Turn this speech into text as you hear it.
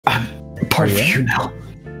part of you now.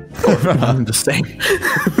 I'm the same.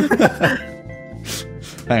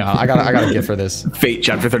 Hang on, I got a gift for this. Fate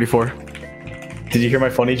chapter 34. Did you hear my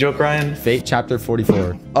funny joke, Ryan? Fate chapter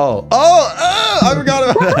 44. Oh, I forgot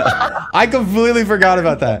about that. I completely forgot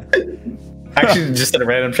about that. Actually, just a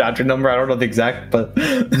random chapter number. I don't know the exact, but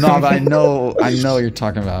no, but I know what you're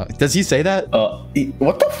talking about. Does he say that?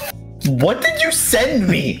 What the? What did you send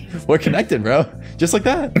me? We're connected, bro. Just like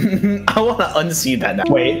that. I want to unsee that now.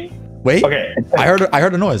 Wait. Okay. I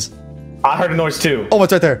heard a noise. I heard a noise too. Oh,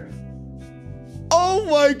 it's right there. Oh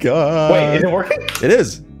my god. Wait, is it working? It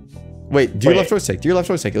is. Wait, do your left joystick. Do your left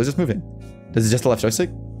joystick. It was just moving. Does it just the left joystick?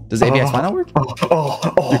 Does the ABX not work?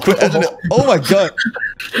 Oh my god.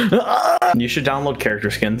 You should download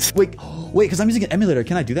character skins. Wait, because I'm using an emulator.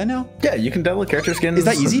 Can I do that now? Yeah, you can download character skins. Is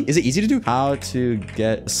that easy? Is it easy to do? How to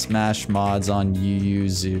get Smash mods on UU.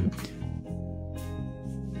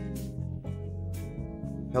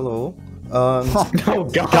 Hello. Oh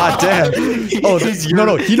god. God damn. Oh,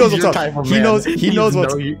 no, he knows what's up. He knows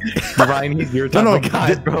what's Ryan, he's your type of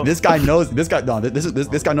guy, bro. This guy knows. This guy knows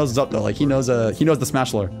what's up though. Like he knows the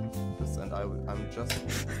Smash lore. And I'm just.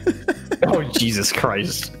 Oh Jesus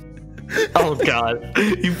Christ. Oh god.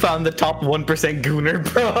 You found the top 1% gooner,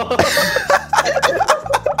 bro.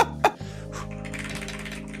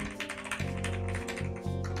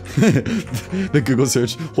 The Google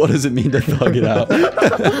search. What does it mean to thug it out?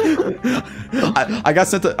 I got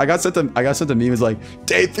sent a meme. It's like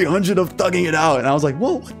day 300 of thugging it out, and I was like,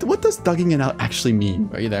 whoa, what does thugging it out actually mean?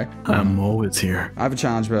 Are you there? I'm always here. I have a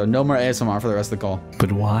challenge, bro. No more ASMR for the rest of the call.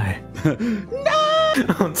 But why? No.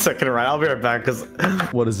 1 second, right? I'll be right back. Cause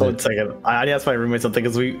what is it? 1 second. I asked my roommate something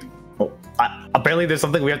because apparently there's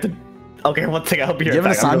something we have to. Okay, 1 second. I'll be right back. You have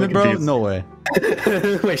an assignment, bro? No way.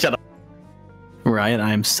 Wait, shut up. Ryan,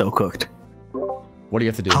 I am so cooked. What do you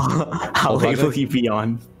have to do? How late will he be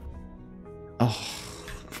on? Oh.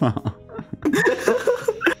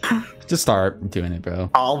 Just start doing it, bro.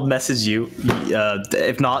 I'll message you.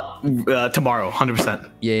 If not, tomorrow, 100%.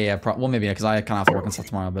 Yeah. Well, maybe because I kind of have to work on stuff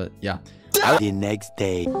tomorrow, but yeah. The next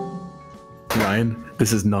day. Ryan,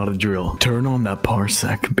 this is not a drill. Turn on that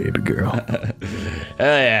parsec, baby girl. Hell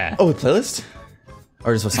yeah. Oh, a playlist?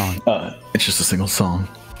 Or just a song? It's just a single song.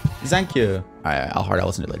 Thank you. Alright, I'll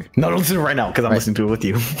listen to it later. No, don't listen to it right now because I'm listening to it with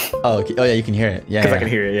you. Oh, okay. Oh yeah, you can hear it. Yeah, because I can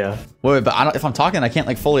hear it. Yeah. Wait, but if I'm talking, I can't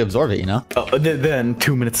like fully absorb it, you know? Oh, then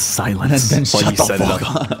 2 minutes of silence. Then while shut you the set fuck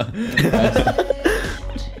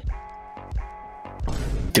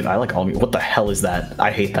up. Dude, I like all me. What the hell is that?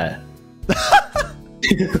 I hate that.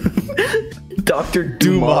 Dr.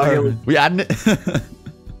 Dumar. We adding it?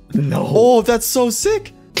 No. Oh, that's so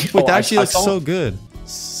sick. Wait, that actually looks saw so good.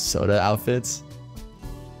 Soda outfits.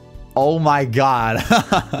 Oh my god.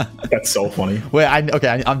 That's so funny. Wait,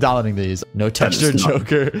 I'm downloading these. No texture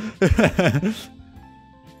Joker.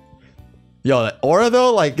 Yo, that aura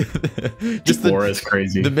though, like just the aura is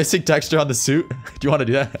crazy. The missing texture on the suit. Do you want to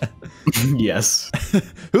do that? Yes.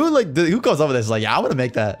 Who goes over this? Like, yeah, I want to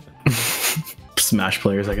make that. Smash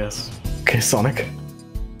players, I guess. Okay, Sonic.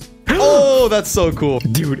 Oh, that's so cool.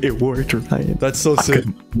 Dude, it worked, Ryan. That's so sick.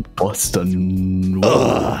 Bust a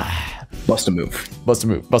move. Bust a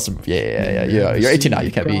move. Yeah. You're 18 now.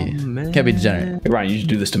 You can't be degenerate. Hey, Ryan, you should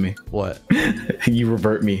do this to me. What? You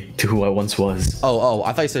revert me to who I once was. Oh,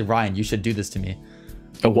 I thought you said, Ryan, you should do this to me.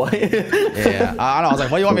 A what? Yeah, I don't know. I was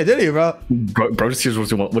like, what do you want me to do to you, bro? Bro just hears what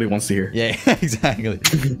he wants to hear. Yeah, exactly.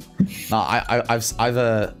 No, I've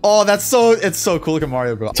oh, it's so cool. Look at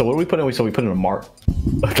Mario, bro. So what do we put in? So we put in a Marth.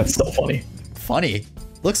 That's so funny. Funny?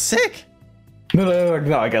 Looks sick. No,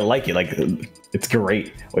 like, I like it. Like, it's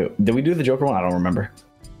great. Wait, did we do the Joker one? I don't remember.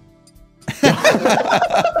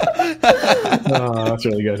 Oh, that's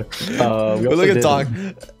really good. Look at Dawg.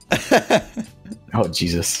 Oh,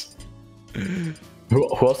 Jesus.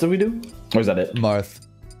 Who else did we do? Or is that it? Marth.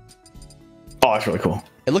 Oh, that's really cool.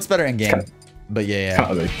 It looks better in game, but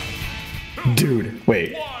yeah. Dude,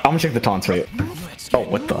 wait. I'm gonna check the taunts rate. Oh,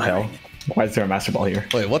 what the hell? Why is there a Master Ball here?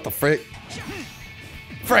 Wait, what the frick?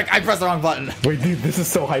 Frick, I pressed the wrong button. Wait, dude, this is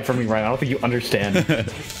so hype for me, Ryan. I don't think you understand.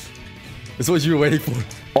 This is what you were waiting for.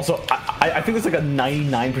 Also, I think there's like a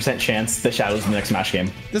 99% chance that Shadow's in the next Smash game.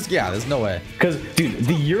 There's no way. Because, dude,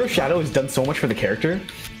 the Year of Shadow has done so much for the character.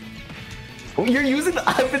 You're using the.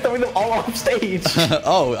 I've been throwing them all off stage.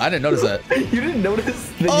 Oh, I didn't notice that. You didn't notice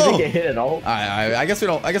that you didn't get hit at all. I guess we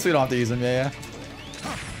don't. I guess we don't have to use them. Yeah.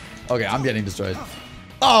 Okay, I'm getting destroyed.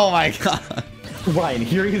 Oh my god. Ryan,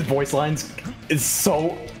 hearing his voice lines is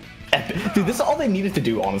so epic. Dude, this is all they needed to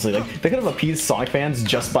do, honestly. Like, they could have appeased Sonic fans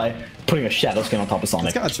just by putting a Shadow skin on top of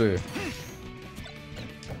Sonic. That's kind of true.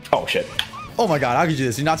 Oh shit. Oh my god, how could you do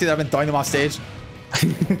this? You not see that I've been throwing them off stage?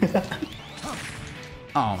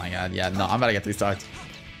 Oh my god, yeah, no, I'm about to get 3 stars.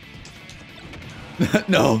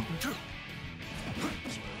 No.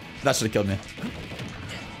 That should have killed me.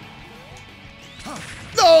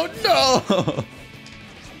 No, no.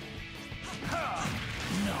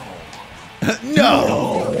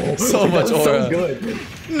 No. So much aura. So good.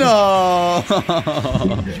 No.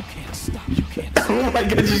 Oh my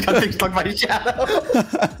god, you just got stuck by shadow.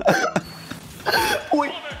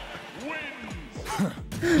 Wait.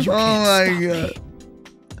 Oh my god.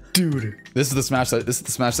 Dude. This is the smash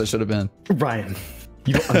that should have been. Ryan,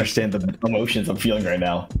 you don't understand the emotions I'm feeling right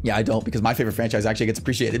now. Yeah, I don't, because my favorite franchise actually gets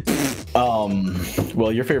appreciated.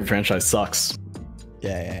 Well, your favorite franchise sucks.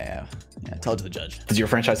 Yeah, tell it to the judge. Does your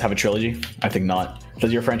franchise have a trilogy? I think not.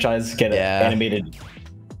 Does your franchise get an animated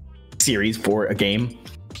series for a game?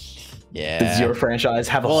 Yeah. Does your franchise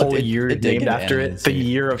have a whole year named after it? The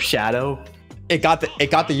Year of Shadow? It got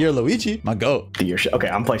the year Luigi. My goat. The year okay,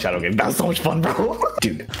 I'm playing Shadow game. That was so much fun, bro.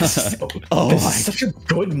 Dude, this is such a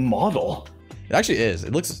good model. It actually is.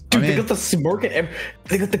 It looks. Dude, they got the smirk and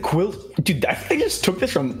they got the quill. Dude, I think they just took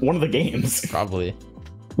this from one of the games. Probably.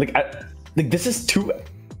 Like this is too.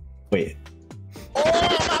 Wait.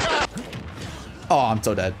 Oh, I'm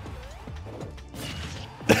so dead.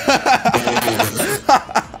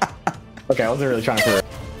 Okay, I wasn't really trying for.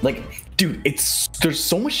 Like, dude, there's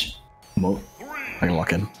so much. I can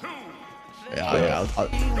walk in. Yeah.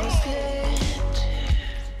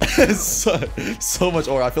 so much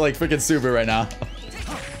aura. I feel like freaking Subaru right now.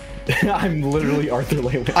 I'm literally Arthur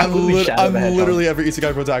Laywood. I'm literally every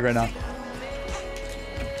Isekai pro tag right now.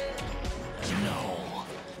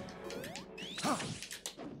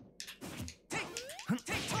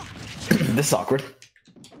 This is awkward.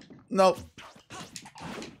 Nope.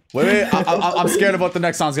 Wait. I'm scared of what the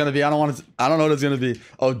next song's gonna be. I don't know what it's gonna be.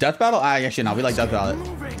 Oh, death battle? Actually, no. We like death battle.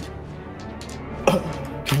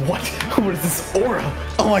 What? What is this aura?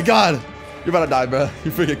 Oh my god. You're about to die, bro.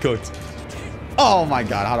 You're freaking cooked. Oh my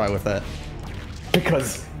god. How do I whip that?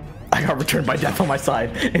 Because I got returned by death on my side.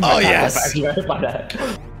 Oh yes. I actually got hit by that.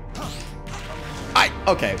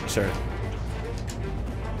 Okay, sure.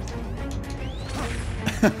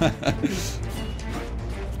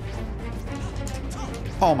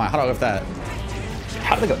 Oh my, how do I whip that?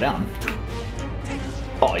 How did they go down?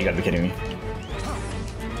 Oh, you gotta be kidding me.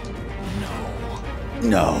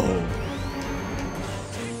 No.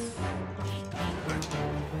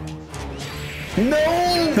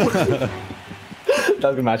 That was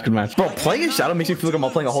a good match, good match. Bro, playing a Shadow makes me feel like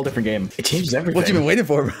I'm playing a whole different game. It changes everything. What you been waiting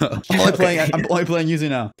for, bro? I'm only playing Yuzu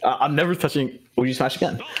now. I'm never touching. Would you smash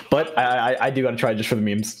again? But I do gotta try just for the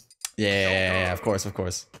memes. Yeah, of course.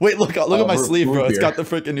 Wait, look at my sleeve, bro. It's got the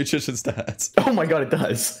freaking nutrition stats. Oh my god, it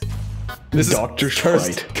does. This Dr.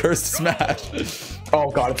 is cursed smash. Oh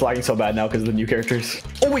god, it's lagging so bad now because of the new characters.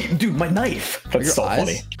 Oh wait, dude, my knife. That's so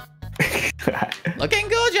funny. Looking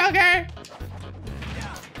good, Joker.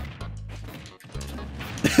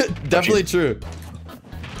 Definitely true.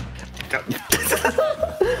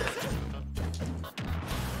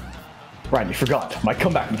 Ryan, you forgot. My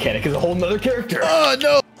comeback mechanic is a whole nother character. Oh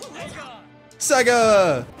no!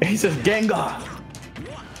 Sega! He says Gengar.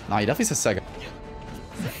 Nah, he definitely says Sega.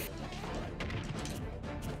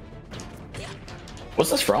 What's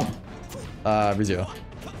this from? ReZero.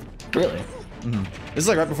 Really? Mm-hmm. This is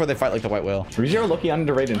like right before they fight like the white whale. ReZero low-key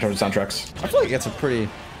underrated in terms of soundtracks. I feel like it's a pretty.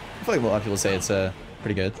 I feel like a lot of people say it's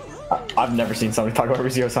pretty good. I've never seen somebody talk about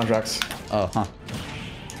ReZero soundtracks. Oh, huh.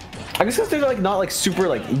 I guess because they're like not like super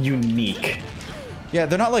like unique. Yeah,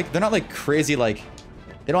 they're not like crazy like.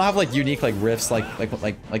 They don't have like unique like riffs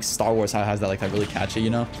like Star Wars has that like that really catchy, you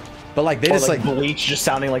know. But like they just like Bleach just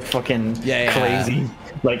sounding like fucking crazy.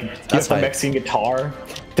 Like that's the Mexican guitar.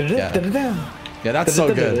 Yeah, that's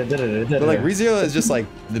so good. But like ReZero is just like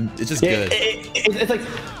it's just good. It's like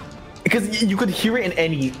because you could hear it in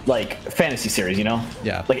any like fantasy series, you know?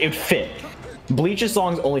 Yeah. Like it would fit. Bleach's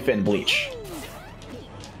songs only fit in Bleach.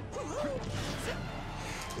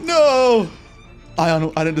 No, I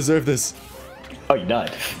didn't deserve this. Oh, you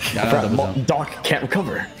died. Yeah, Dawg can't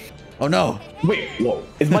recover. Oh no. Wait, whoa.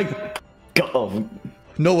 Is my oh.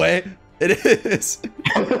 No way. It is.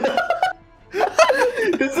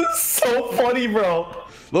 This is so funny, bro.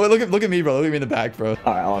 Look at me, bro. Look at me in the back, bro.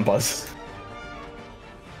 All right, I'll unpause.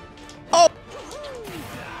 Oh.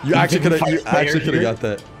 You actually could have got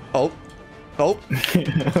that. Oh.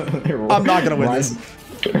 I'm not gonna win this.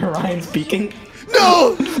 Ryan's peeking.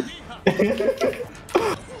 No.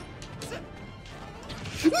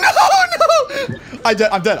 No! I'm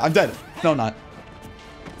dead. No, I'm not.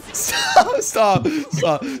 Stop.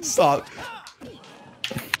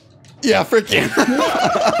 Yeah, freaking.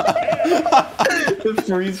 The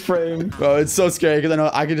freeze frame. Bro, it's so scary because I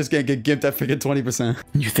know I can just get gimped at freaking 20%.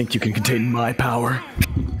 You think you can contain my power?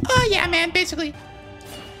 Oh yeah, man, basically.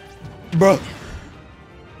 Bro.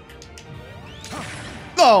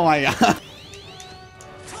 Oh my god.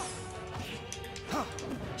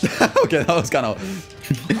 Okay, that was kind of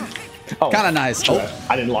nice. Oh,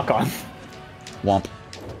 I didn't lock on. Womp.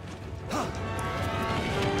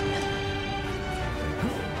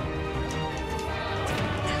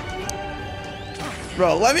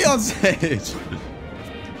 Bro, let me on stage.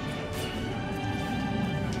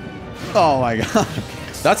 Oh my god.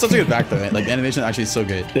 That's such a good back though, man. Like the animation actually is so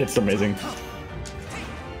good. It's amazing.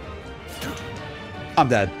 I'm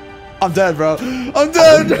dead. I'm dead, bro. I'm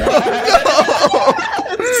dead.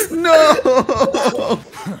 No. No.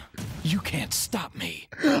 You can't stop me.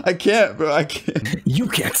 I can't, bro. I can't. You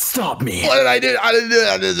can't stop me. What did I do? I didn't do it.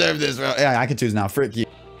 I deserve this, bro. Yeah, I can choose now. Frick you.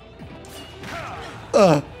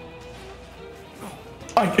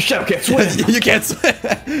 Shadow can't swim. You can't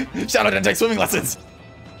swim. Shadow didn't take swimming lessons.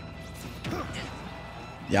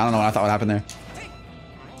 Yeah, I don't know what I thought would happen there.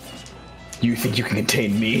 You think you can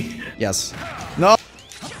contain me? Yes. No.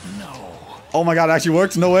 No. Oh my god, it actually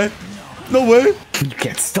worked. No way. No way. You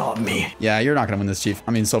can't stop me. Yeah, you're not gonna win this, Chief.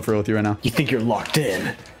 I mean, so for real with you right now. You think you're locked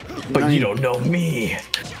in, but you don't know me.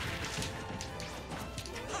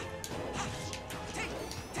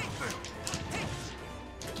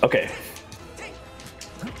 Okay.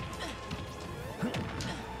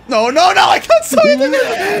 No, no, no! I can't so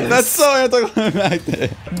That's so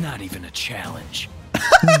anticlimactic. Not even a challenge.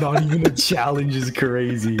 Not even a challenge is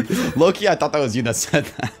crazy. Low-key, I thought that was you that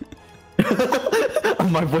said that.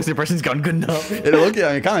 My voice impression's gone good enough. Low-key, I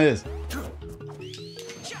mean, it kind of is.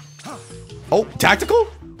 Oh, tactical?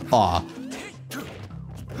 Aw.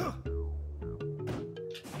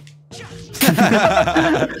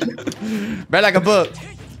 Read like a book.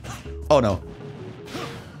 Oh no.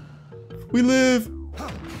 We live.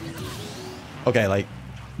 Okay, like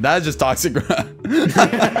that is just toxic.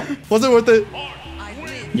 Was it worth it?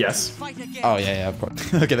 Yes. Oh yeah, of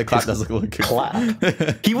course. Okay, the clap does look a little good.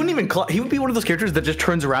 Clap. He wouldn't even clap. He would be one of those characters that just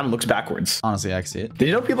turns around and looks backwards. Honestly, I can see it. Did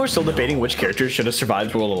you know people are still debating which characters should have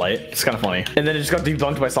survived World of Light? It's kind of funny. And then it just got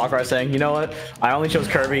debunked by Sakurai saying, you know what? I only chose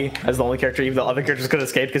Kirby as the only character, even though other characters could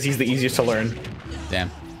escape because he's the easiest to learn.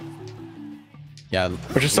 Damn. Yeah,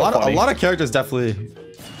 which is so funny. A lot of characters definitely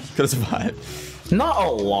could have survived. Not a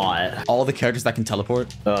lot. All the characters that can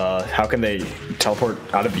teleport. How can they teleport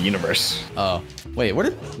out of the universe? Oh, wait, where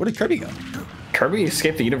did Kirby go? Kirby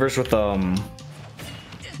escaped the universe with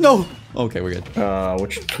No. Okay, we're good.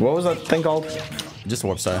 What was that thing called? Just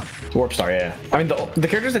Warp Star. Warp Star, yeah. I mean, the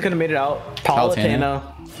characters that could have made it out: Palutena,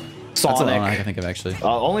 Sonic. That's the only one I can think of actually.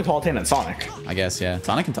 Only Palutena and Sonic. I guess, yeah.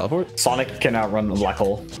 Sonic can teleport. Sonic can outrun the black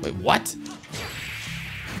hole. Wait, what?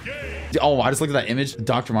 Oh, I just looked at that image,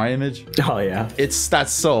 Dr. Mario image. Oh yeah.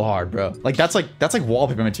 That's so hard, bro. Like that's like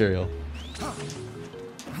wallpaper material.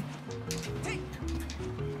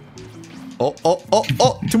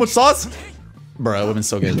 Oh, too much sauce? Bro, it would've been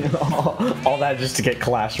so good. All that just to get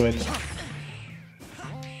clashed with.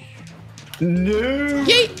 No.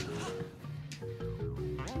 Yeet.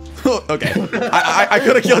 Okay. I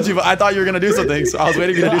could have killed you, but I thought you were gonna do something, so I was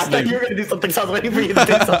waiting for you to do something. I thought you were gonna do something, so I was waiting for you to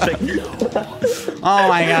do something. Oh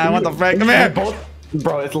my god, what the frick? Come here!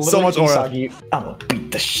 Bro, it's literally so much aura. Usagi. I'm gonna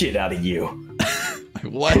beat the shit out of you.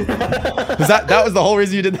 What? that was the whole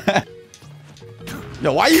reason you did that?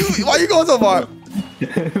 Yo, why you going so far?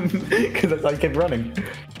 Because I thought you kept running.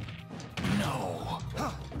 No.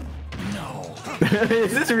 No.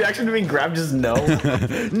 Is this reaction to being grabbed just no?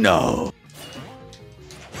 No.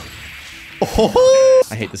 Oh,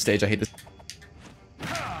 I hate this stage. I hate this.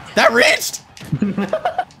 That reached!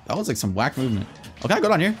 That was like some whack movement. Oh, can I go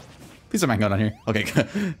down here? Please don't make me go down here. Okay,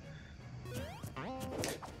 good.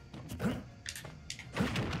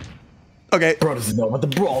 Okay. Bro doesn't know about the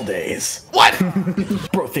brawl days. What?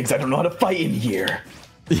 Bro thinks I don't know how to fight in here.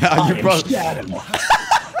 Yeah, you're bro. Shadow.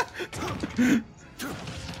 Man,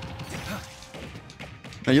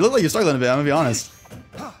 you look like you're struggling a bit, I'm gonna be honest.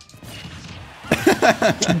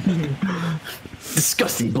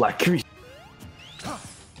 Disgusting black creature.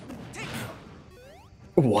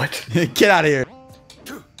 What? Get out of here.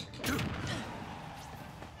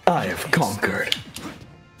 I have conquered.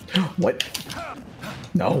 What?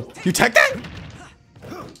 No. You tech that?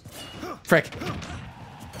 Frick.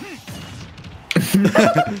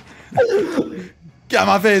 Get out of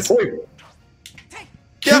my face. Wait.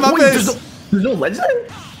 Get out of my face. There's no ledge there?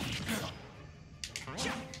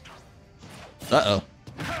 Uh-oh.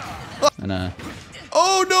 And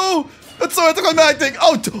oh no! That's so anticlimactic!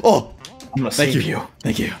 Oh! I'm gonna save you.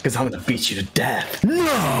 Thank you. Because I'm gonna beat you to death.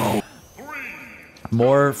 No!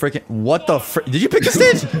 More freaking. What the frick? Did you pick the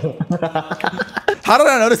stage? How did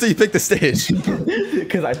I notice that you picked the stage?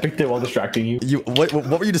 Because I picked it while distracting you. What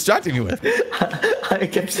were you distracting me with? I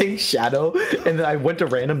kept saying shadow, and then I went to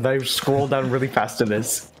random, then I scrolled down really fast to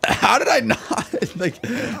this. How did I not? Like,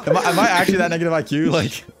 am I actually that negative IQ?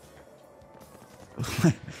 Like,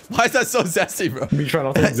 why is that so zesty, bro? Me trying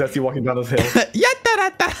not to look zesty walking down this hill.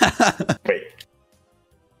 Wait.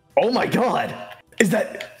 Oh my god! Is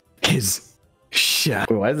that his shot?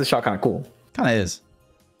 Wait, why is the shot kind of cool? Kind of is.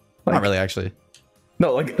 Like, not really, actually.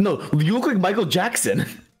 No, you look like Michael Jackson.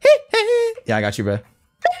 Yeah, I got you, bro.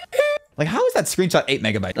 Like, how is that screenshot 8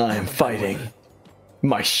 megabytes? I am fighting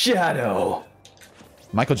my shadow.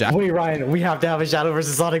 Michael Jackson. Wait, Ryan, we have to have a Shadow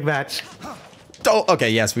versus Sonic match. Oh, okay,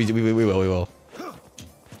 yes, we will.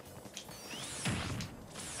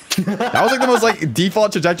 That was like the most like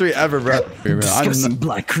default trajectory ever, bro. Disgusting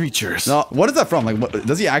black creatures. No, what is that from? Like, what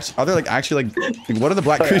does he actually? Are there like actually like what are the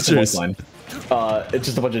black creatures? It's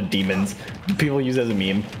just a bunch of demons. People use it as a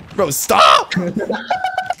meme. Bro, stop!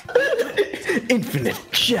 Infinite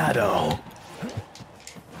shadow.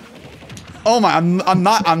 Oh my, I'm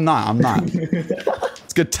not.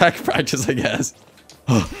 It's good tech practice, I guess.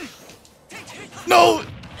 No!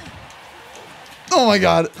 Oh my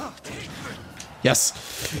god. Yes!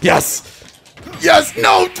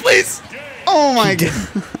 No, please! Oh my god.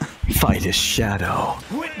 Fight his shadow.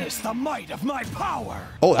 Witness the might of my power.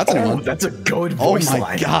 Oh, that's a new one. That's a good Oh voice my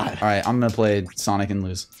line. god. Alright, I'm gonna play Sonic and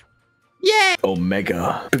lose.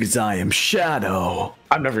 Omega, because I am Shadow.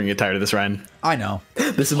 I'm never gonna get tired of this, Ryan. I know.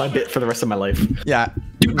 This is my bit for the rest of my life. Yeah.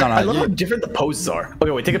 Dude, No, I love how different the poses are.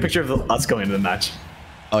 Okay, wait, take a picture of us going into the match.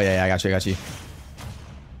 Oh yeah, I got you.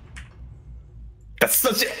 That's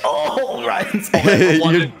such a... Oh, Ryan's...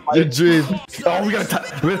 Your dream. Oh, we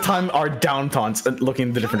gotta time our down taunts looking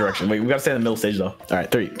in the different direction. Wait, we gotta stay in the middle stage, though. All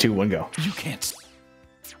right, 3, 2, 1, go. You can't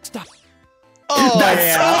stop.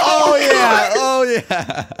 Oh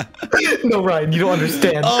yeah. No, Ryan, you don't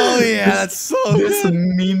understand. Oh yeah, that's so This good.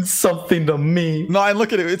 means something to me. No, I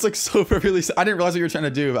look at it. It's like so perfectly. I didn't realize what you were trying to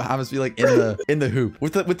do. But I was be like in the hoop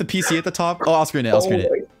with the PC at the top. Oh, I'll screen it.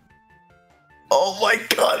 Oh my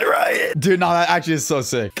god, Ryan. Dude, no, that actually is so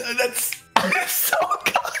sick. That's so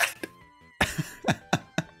good.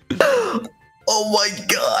 Oh my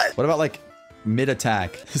god. What about like mid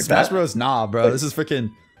attack? Smash Bros? Nah, bro. This is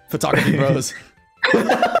freaking photography bros.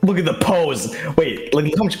 Look at the pose. Wait, look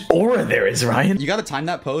how much aura there is, Ryan. You gotta time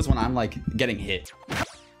that pose when I'm like getting hit.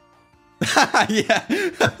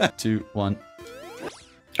 Yeah. 2, 1.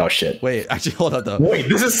 Oh shit. Wait, actually, hold up though. Wait,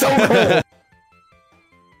 this is so cool.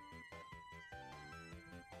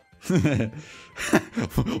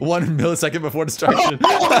 1 millisecond before distraction.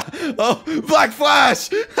 Oh, Black Flash!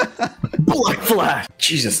 Black Flash.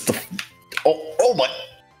 Jesus. Oh my.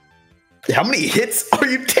 How many hits are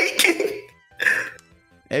you taking?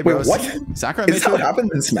 Hey, bro. Wait, what? Sakurai Is made this how sure. it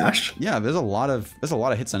happens in Smash? Yeah, there's a lot of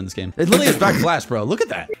hits in this game. It literally is Black Flash, bro. Look at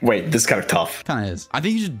that. Wait, this is kind of tough. Kind of is. I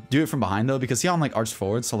think you should do it from behind though, because see how I'm like arched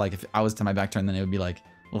forward. So like if I was to my back turn, then it would be like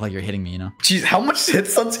look like you're hitting me, you know? Jeez, how much hit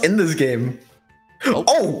stunts in this game?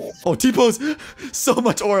 Oh, T-pose. So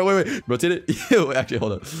much aura. Wait. Rotate it. Ew, actually,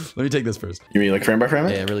 hold up. Let me take this first. You mean like frame by frame?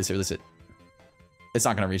 Yeah, release it. It's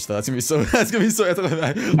not gonna reach though. That's gonna be so. Look at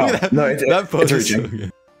that. No, that pose it's is so reaching.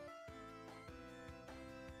 good.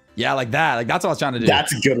 Yeah, like that. Like that's what I was trying to do.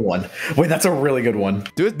 That's a good one. Wait, that's a really good one.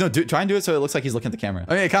 Do it. No, try and do it so it looks like he's looking at the camera.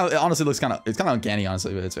 I mean, it honestly looks kind of. It's kind of uncanny,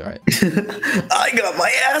 honestly, but it's all right. I got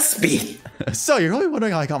my ass beat. So you're probably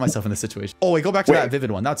wondering how I got myself in this situation. Oh wait, go back to that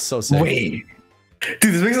vivid one. That's so sick. Wait,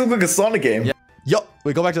 dude, this makes it look like a Sonic game. Yeah. Yo,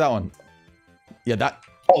 wait, go back to that one. Yeah, that.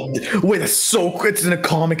 Oh, wait, that's so good. It's in a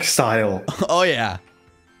comic style. Oh yeah.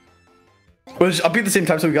 Well, I'll be at the same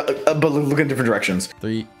time, so we got, but look in different directions.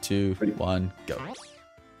 3, 2, 1, go.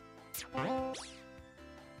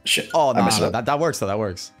 Shit. Oh I no, messed it up. that works though. That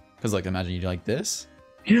works. Cause like imagine you do like this.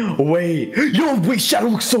 Wait, Shadow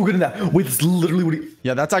looks so good in that. Wait, that's literally what he.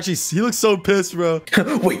 Yeah, that's actually. He looks so pissed, bro.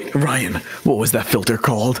 Wait, Ryan, what was that filter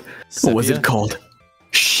called? What was it called?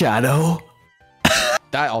 Shadow.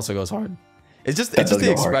 That also goes hard. It's just That does the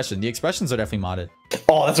go hard. expression. The expressions are definitely modded.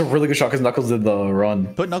 Oh, that's a really good shot because Knuckles did the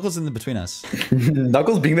run. Put Knuckles in the between us.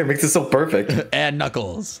 Knuckles being there makes it so perfect. And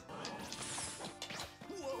Knuckles.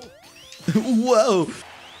 Whoa.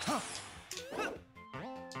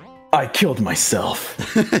 I killed myself.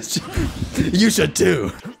 You should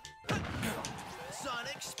too.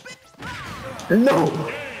 No.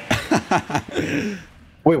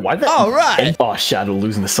 Wait, why did that? All right. Oh, Shadow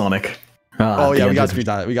losing to Sonic. Oh yeah, we got screen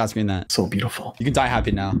that. We got screen that. So beautiful. You can die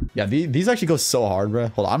happy now. Yeah, these actually go so hard, bro.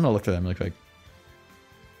 Hold on, I'm gonna look through them really quick.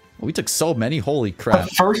 Oh, we took so many. Holy crap.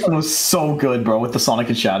 The first one was so good, bro, with the Sonic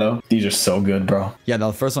and Shadow. These are so good, bro. Yeah,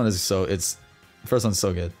 no, the first one is so the first one's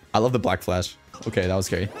so good. I love the black flash. Okay, that was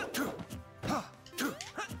scary.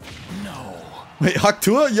 No. Wait,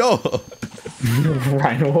 Haktua? Yo.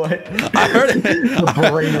 Ryan, what? I heard it.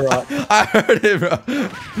 Brain rot. I heard it, bro.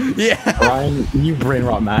 Yeah. Ryan, you brain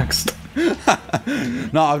rot maxed.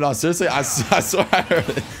 No, seriously, I swear I heard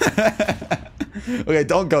it. Okay,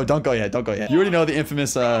 don't go yet. You already know the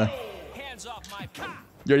infamous, Hands off my cock.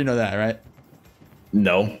 you already know that, right?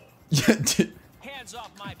 No. Hands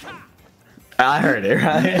off my cock. I heard it,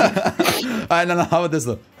 right? Alright, no, how about this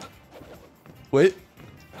though? Wait.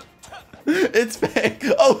 It's fake.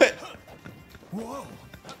 Oh, wait. Whoa.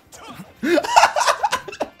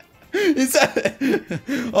 He said it.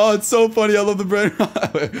 Oh, it's so funny. I love the brain.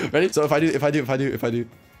 Ready? So if I do.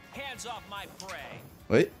 Hands off my prey.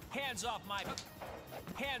 Wait. Hands off my.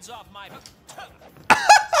 Hands off my.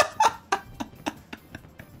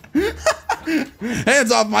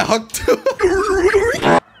 Hands off my hook too.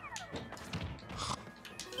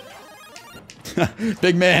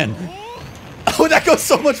 Big man. Oh, that goes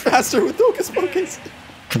so much faster with Hocus Pocus.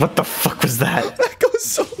 What the fuck was that? That goes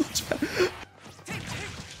so much faster.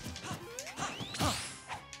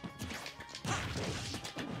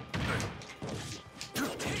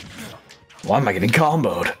 Why am I getting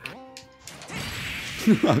comboed?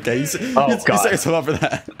 Okay, you set yourself up for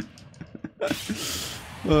that.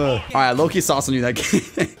 Alright, lowkey sauce on you that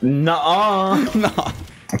game. Nuh-uh. No.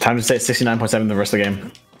 Time to say 69.7 the rest of the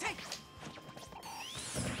game.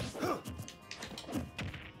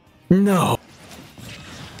 No.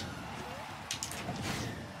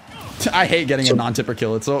 I hate getting a non-tipper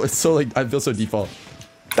kill. It's so like I feel so default.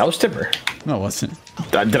 That was Tipper. No, it wasn't.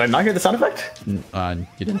 Did I not hear the sound effect? You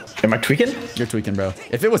didn't. Am I tweaking? You're tweaking, bro.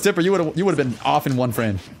 If it was tipper, you would have been off in one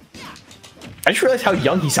frame. I just realized how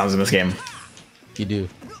young he sounds in this game. You do.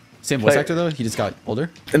 Same voice actor though. He just got older.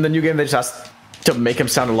 In the new game, they just asked to make him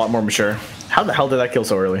sound a lot more mature. How the hell did that kill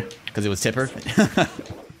so early? Because it was tipper.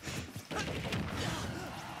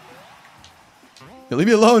 Yo, leave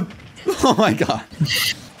me alone. Oh my god.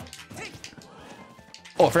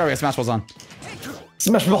 Oh, I forgot we got Smash Balls on.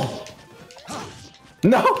 Smash ball.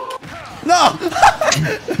 No. No.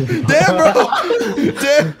 Damn, bro.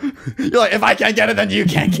 Damn. You're like, if I can't get it, then you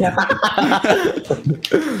can't get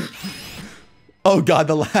it. Oh god,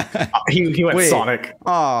 the lag. He went Sonic.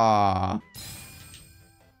 Aww.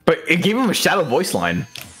 But it gave him a shadow voice line.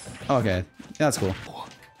 Okay. Yeah, that's cool.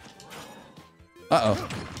 Uh-oh.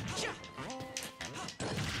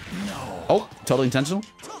 Oh, totally intentional.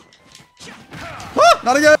 Ah,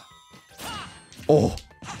 not again. Oh.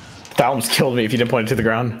 That almost killed me if you didn't point it to the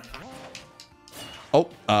ground. Oh,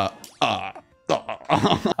 I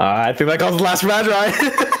think that calls the last round, right?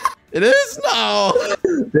 It is? No.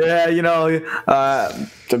 Yeah, you know,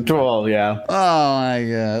 well, yeah. Oh my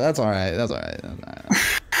god, that's all right. That's all right.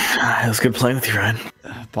 It was good playing with you, Ryan.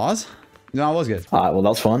 Pause? No, it was good. Well, that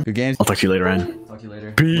was fun. Good games. I'll talk to you later, Ryan. Talk to you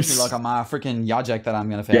later. Peace. Wish me luck on my freaking Yajek that I'm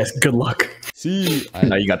gonna fail. Yes, good luck. See.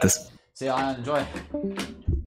 Now you got this. See ya, enjoy.